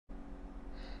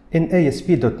In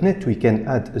ASP.NET, we can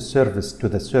add a service to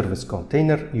the service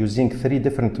container using 3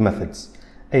 different methods,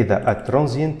 either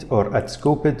AddTransient or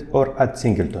AddScoped or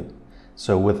AddSingleton.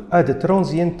 So with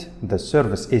AddTransient, the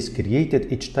service is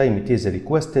created each time it is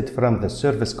requested from the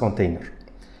service container.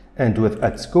 And with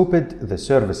AddScoped, the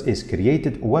service is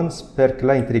created once per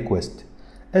client request.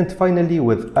 And finally,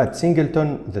 with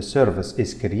AddSingleton, the service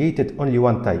is created only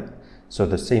one time. So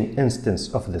the same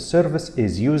instance of the service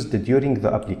is used during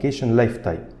the application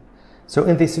lifetime. So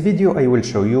in this video, I will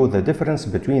show you the difference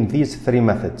between these 3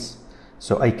 methods.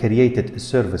 So I created a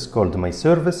service called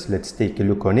myService. Let's take a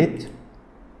look on it.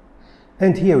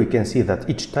 And here we can see that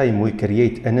each time we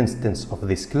create an instance of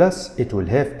this class, it will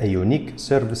have a unique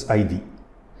service ID.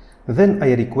 Then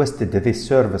I requested this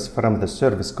service from the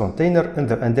service container in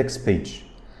the index page.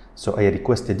 So I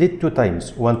requested it 2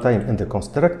 times, one time in the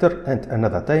constructor and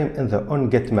another time in the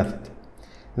onGet method.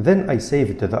 Then I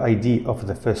saved the ID of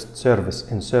the first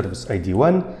service in service ID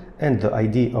 1 and the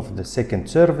ID of the second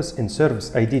service in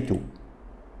service ID 2.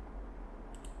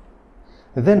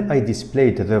 Then I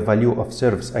displayed the value of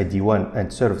service ID 1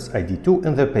 and service ID 2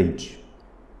 in the page.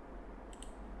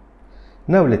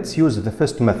 Now let's use the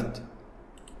first method.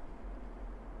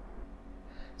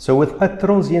 So with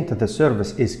AddTransient, the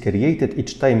service is created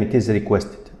each time it is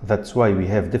requested. That's why we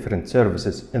have different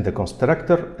services in the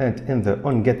constructor and in the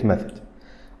onGet method.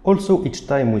 Also, each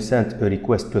time we send a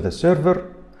request to the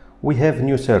server, we have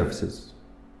new services.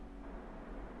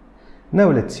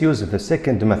 Now let's use the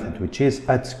second method, which is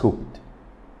AddScoped.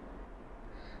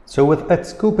 So with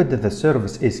AddScoped, the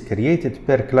service is created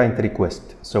per client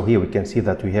request. So here we can see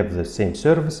that we have the same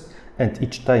service, and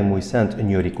each time we send a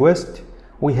new request,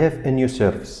 we have a new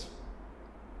service.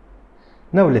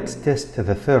 Now let's test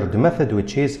the third method,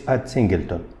 which is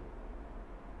AddSingleton.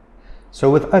 So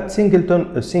with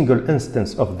AddSingleton, a single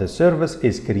instance of the service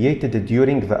is created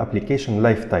during the application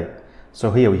lifetime.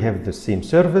 So here we have the same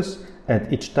service, and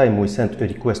each time we send a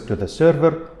request to the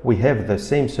server, we have the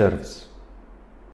same service.